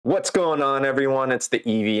What's going on, everyone? It's the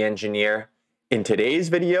EV engineer. In today's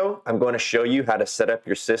video, I'm going to show you how to set up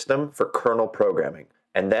your system for kernel programming,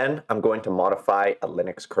 and then I'm going to modify a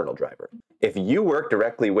Linux kernel driver. If you work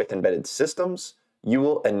directly with embedded systems, you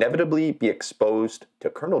will inevitably be exposed to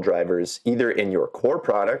kernel drivers either in your core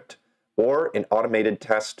product or in automated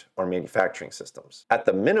test or manufacturing systems. At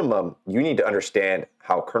the minimum, you need to understand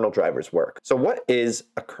how kernel drivers work. So what is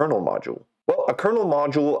a kernel module? Well, a kernel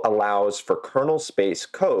module allows for kernel space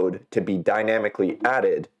code to be dynamically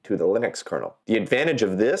added to the Linux kernel. The advantage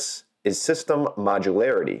of this is system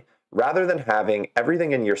modularity. Rather than having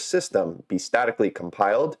everything in your system be statically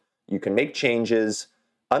compiled, you can make changes,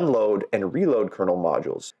 unload, and reload kernel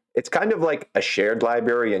modules. It's kind of like a shared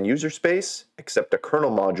library in user space, except a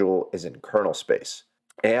kernel module is in kernel space.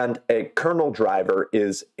 And a kernel driver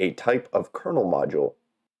is a type of kernel module.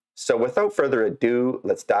 So without further ado,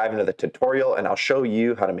 let's dive into the tutorial and I'll show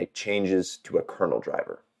you how to make changes to a kernel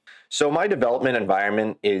driver. So my development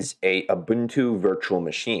environment is a Ubuntu virtual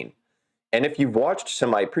machine. And if you've watched some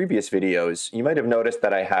of my previous videos, you might have noticed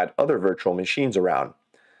that I had other virtual machines around.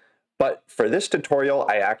 But for this tutorial,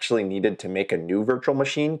 I actually needed to make a new virtual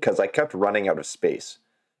machine because I kept running out of space.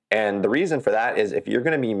 And the reason for that is if you're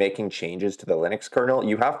going to be making changes to the Linux kernel,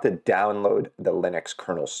 you have to download the Linux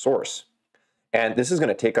kernel source. And this is going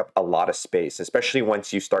to take up a lot of space, especially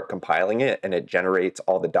once you start compiling it and it generates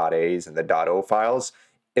all the .a's and the .o files.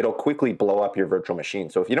 It'll quickly blow up your virtual machine.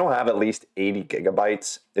 So if you don't have at least 80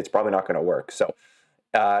 gigabytes, it's probably not going to work. So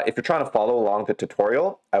if you're trying to follow along the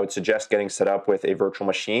tutorial, I would suggest getting set up with a virtual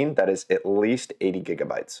machine that is at least 80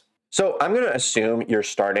 gigabytes. So I'm going to assume you're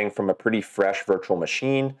starting from a pretty fresh virtual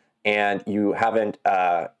machine and you haven't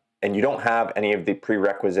and you don't have any of the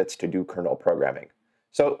prerequisites to do kernel programming.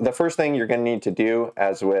 So the first thing you're going to need to do,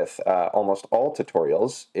 as with almost all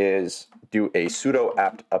tutorials, is do a sudo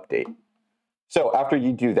apt update. So after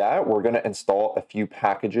you do that, we're going to install a few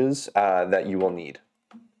packages that you will need.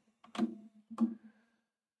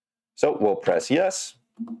 So we'll press yes.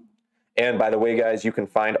 And by the way, guys, you can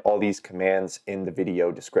find all these commands in the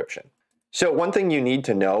video description. So one thing you need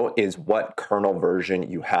to know is what kernel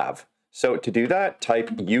version you have. So to do that, type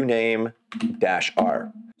uname-r.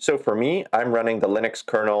 So for me, I'm running the Linux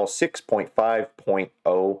kernel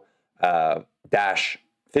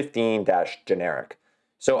 6.5.0-15-generic.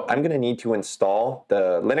 So I'm going to need to install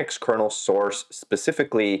the Linux kernel source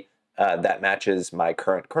specifically that matches my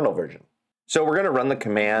current kernel version. So we're going to run the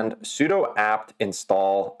command sudo apt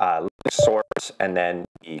install Linux source and then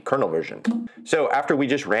the kernel version. So after we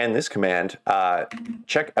just ran this command,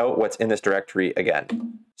 check out what's in this directory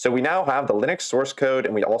again. So we now have the Linux source code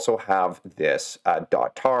and we also have this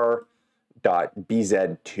 .tar.bz2.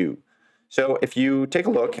 So if you take a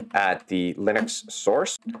look at the Linux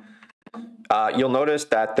source, you'll notice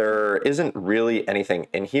that there isn't really anything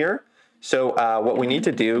in here. So what we need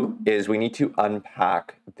to do is we need to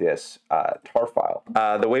unpack this tar file.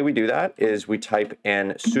 The way we do that is we type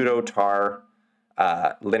in sudo tar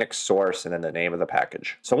Linux source and then the name of the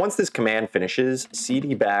package. So once this command finishes,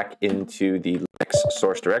 cd back into the Linux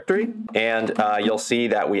source directory, and you'll see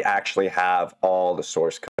that we actually have all the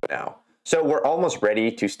source code now. So we're almost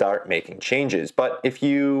ready to start making changes. But if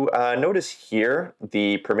you notice here,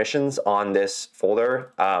 the permissions on this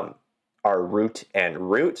folder are root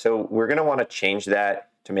and root. So we're going to want to change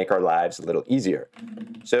that to make our lives a little easier.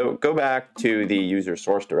 So go back to the user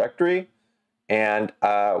source directory, and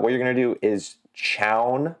what you're going to do is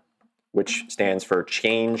chown, which stands for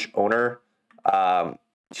change owner,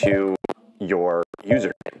 to your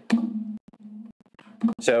username.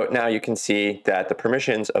 So now you can see that the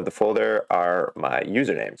permissions of the folder are my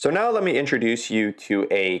username. So now let me introduce you to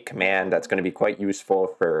a command that's going to be quite useful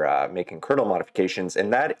for making kernel modifications,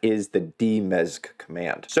 and that is the dmesg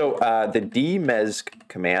command. So the dmesg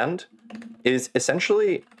command is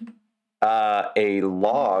essentially a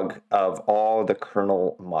log of all the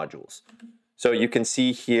kernel modules. So you can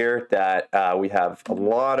see here that we have a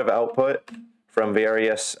lot of output from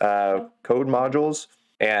various code modules,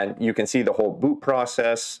 and you can see the whole boot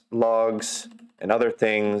process, logs, and other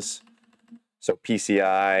things. So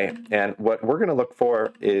PCI, and what we're going to look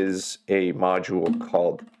for is a module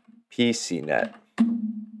called pcnet.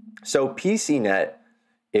 So pcnet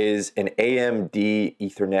is an AMD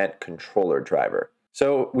Ethernet controller driver.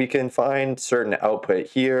 So we can find certain output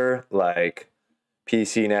here, like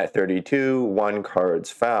pcnet 32, 1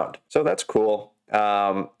 cards found. So that's cool.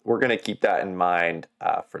 We're going to keep that in mind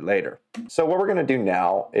for later. So what we're going to do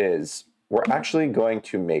now is we're actually going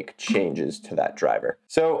to make changes to that driver.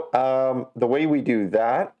 So the way we do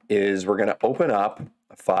that is we're going to open up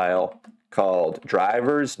a file called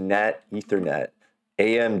drivers.net ethernet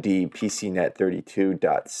AMD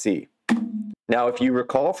pcnet32.c. Now, if you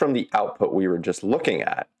recall from the output we were just looking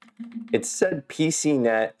at, it said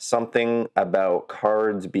pcnet something about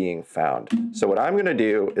cards being found. So what I'm going to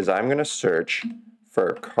do is I'm going to search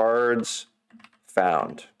for cards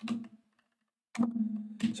found.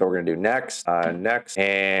 So we're going to do next, next,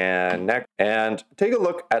 and next. And take a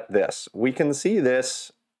look at this. We can see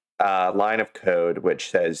this line of code which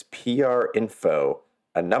says PR info,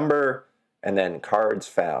 a number, and then cards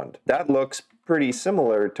found. That looks pretty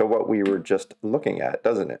similar to what we were just looking at,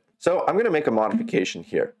 doesn't it? So I'm going to make a modification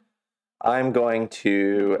here. I'm going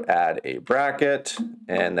to add a bracket,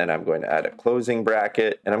 and then I'm going to add a closing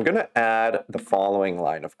bracket, and I'm going to add the following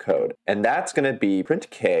line of code. And that's going to be print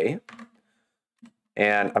k,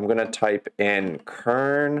 and I'm going to type in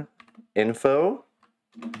kern info,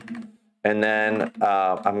 and then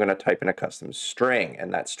I'm going to type in a custom string,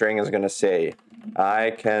 and that string is going to say, I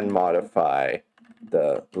can modify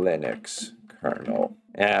the Linux kernel,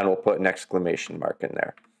 and we'll put an exclamation mark in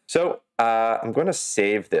there. So I'm going to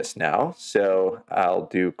save this now. So I'll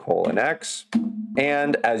do :x.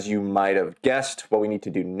 And as you might have guessed, what we need to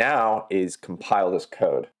do now is compile this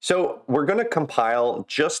code. So we're going to compile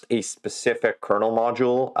just a specific kernel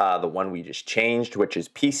module, the one we just changed, which is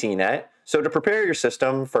pcnet. So to prepare your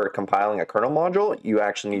system for compiling a kernel module, you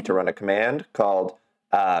actually need to run a command called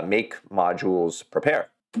make modules prepare.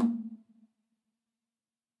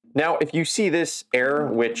 Now, if you see this error,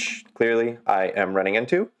 which clearly I am running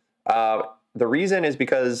into, the reason is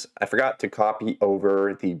because I forgot to copy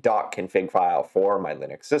over the .config file for my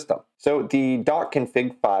Linux system. So the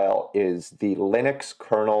 .config file is the Linux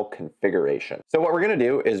kernel configuration. So what we're going to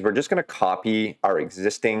do is we're just going to copy our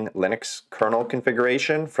existing Linux kernel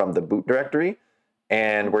configuration from the boot directory,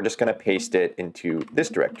 and we're just going to paste it into this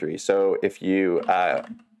directory. So if you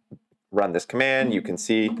run this command, you can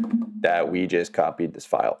see that we just copied this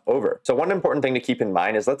file over. So one important thing to keep in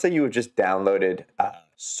mind is, let's say you have just downloaded a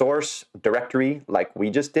source directory like we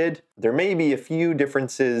just did. There may be a few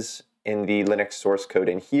differences in the Linux source code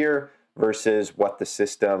in here versus what the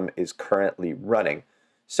system is currently running.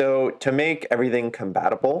 So to make everything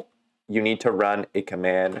compatible, you need to run a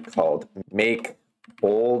command called make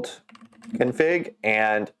old config,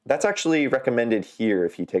 and that's actually recommended here.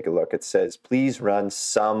 If you take a look, it says please run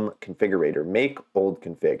some configurator, make old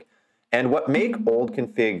config. And what make old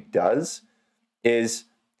config does is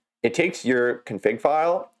it takes your config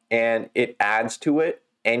file and it adds to it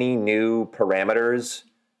any new parameters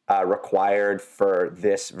required for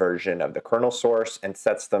this version of the kernel source and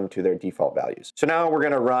sets them to their default values. So now we're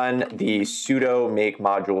going to run the sudo make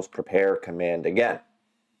modules prepare command again.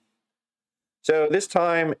 So this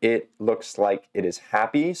time it looks like it is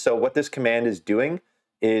happy. So what this command is doing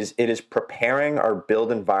is it is preparing our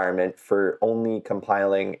build environment for only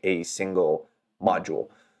compiling a single module.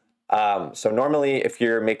 So normally if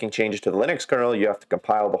you're making changes to the Linux kernel, you have to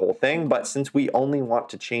compile the whole thing. But since we only want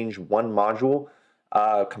to change one module,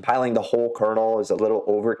 compiling the whole kernel is a little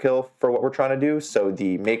overkill for what we're trying to do. So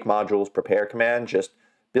the make modules prepare command just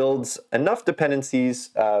builds enough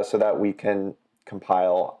dependencies so that we can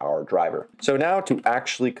compile our driver. So now to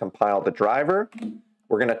actually compile the driver,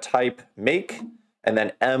 we're going to type make and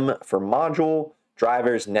then M for module,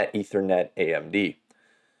 drivers, net ethernet, AMD.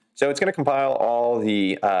 So it's going to compile all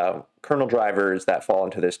the kernel drivers that fall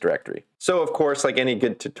into this directory. So of course, like any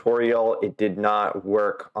good tutorial, it did not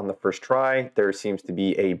work on the first try. There seems to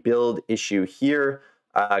be a build issue here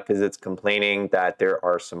because it's complaining that there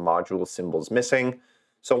are some module symbols missing.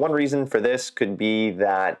 So one reason for this could be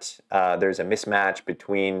that there's a mismatch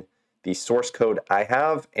between the source code I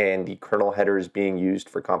have and the kernel headers being used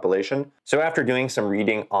for compilation. So after doing some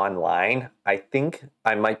reading online, I think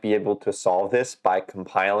I might be able to solve this by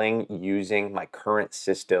compiling using my current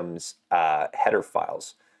system's header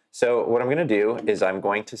files. So what I'm going to do is I'm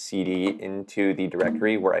going to cd into the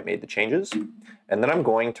directory where I made the changes, and then I'm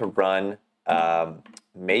going to run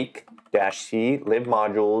make-c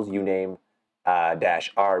libmodules uname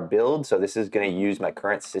 -r build. So this is going to use my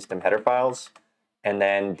current system header files, and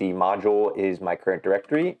then the module is my current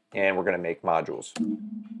directory, and we're going to make modules.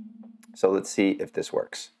 So let's see if this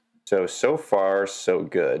works. So far so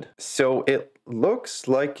good. So it looks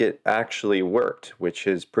like it actually worked, which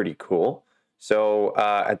is pretty cool. So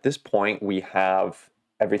at this point we have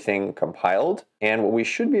everything compiled, and what we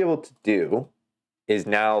should be able to do is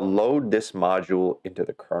now load this module into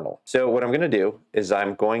the kernel. So what I'm going to do is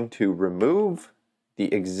I'm going to remove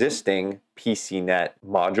the existing pcnet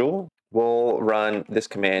module. We'll run this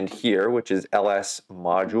command here, which is ls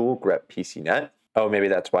module grep pcnet. Oh, maybe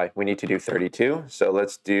that's why we need to do 32. So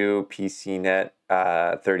let's do pcnet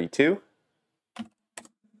 32.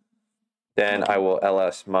 Then I will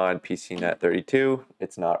ls mod pcnet32.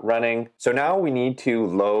 It's not running. So now we need to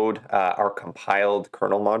load our compiled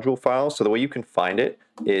kernel module file. So the way you can find it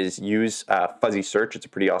is use fuzzy search. It's a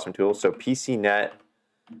pretty awesome tool. So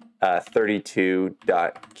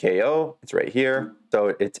pcnet32.ko. It's right here.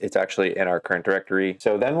 So it's actually in our current directory.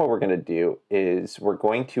 So then what we're going to do is we're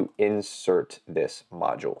going to insert this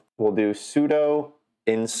module. We'll do sudo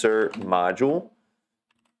insert module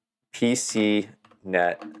pcnet.ko.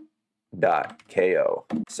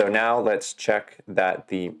 So now let's check that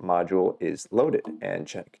the module is loaded and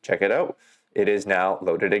check it out. It is now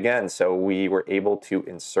loaded again. So we were able to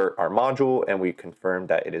insert our module and we confirmed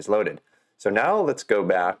that it is loaded. So now let's go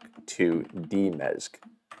back to dmesg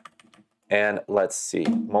and let's see,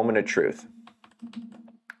 moment of truth.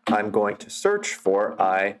 I'm going to search for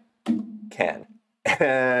I can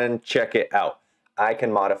and check it out. I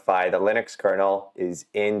can modify the Linux kernel is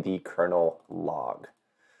in the kernel log.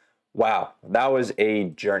 Wow, that was a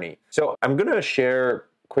journey. So I'm going to share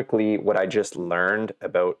quickly what I just learned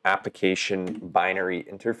about application binary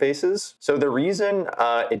interfaces. So the reason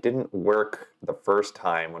it didn't work the first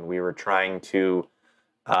time when we were trying to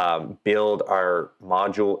build our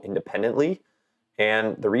module independently,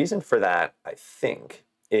 and the reason for that, I think,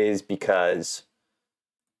 is because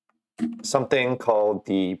something called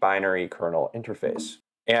the binary kernel interface.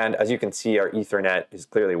 And as you can see, our Ethernet is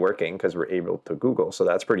clearly working because we're able to Google, so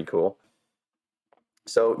that's pretty cool.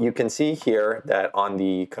 So you can see here that on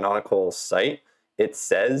the canonical site, it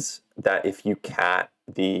says that if you cat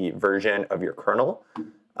the version of your kernel,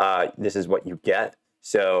 this is what you get.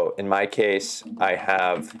 So in my case, I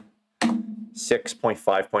have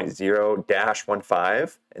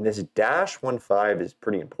 6.5.0-15, and this -15 is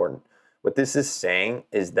pretty important. What this is saying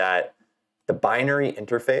is that the binary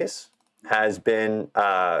interface has been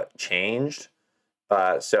changed.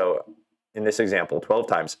 So in this example, 12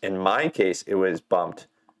 times. In my case, it was bumped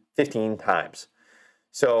 15 times.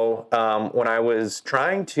 So when I was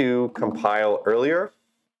trying to compile earlier,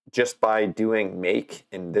 just by doing make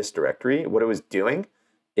in this directory, what it was doing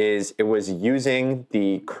is it was using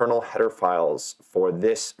the kernel header files for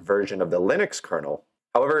this version of the Linux kernel.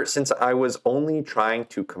 However, since I was only trying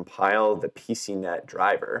to compile the pcnet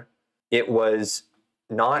driver, it was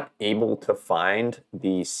not able to find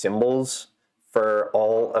the symbols for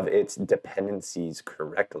all of its dependencies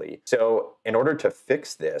correctly. So in order to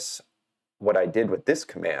fix this, what I did with this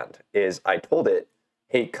command is I told it,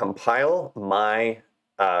 hey, compile my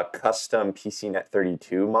custom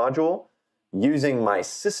pcnet32 module using my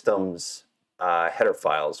system's header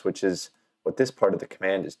files, which is what this part of the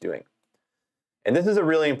command is doing. And this is a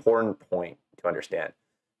really important point to understand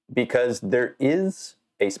because there is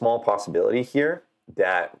a small possibility here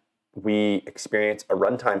that we experience a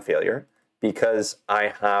runtime failure because I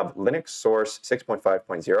have Linux source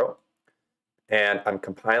 6.5.0 and I'm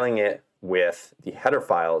compiling it with the header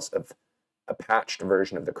files of a patched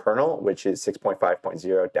version of the kernel, which is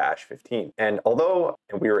 6.5.0-15. And although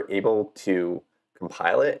we were able to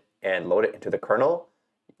compile it and load it into the kernel,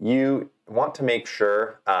 you want to make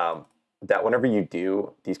sure that whenever you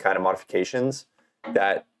do these kind of modifications,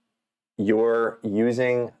 that you're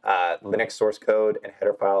using Linux source code and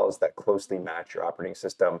header files that closely match your operating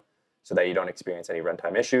system so that you don't experience any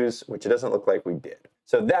runtime issues, which it doesn't look like we did.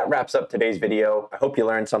 So that wraps up today's video. I hope you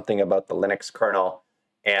learned something about the Linux kernel.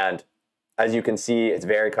 And as you can see, it's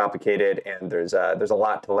very complicated and there's a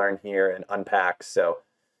lot to learn here and unpack. So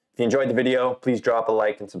if you enjoyed the video, please drop a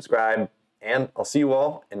like and subscribe, and I'll see you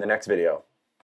all in the next video.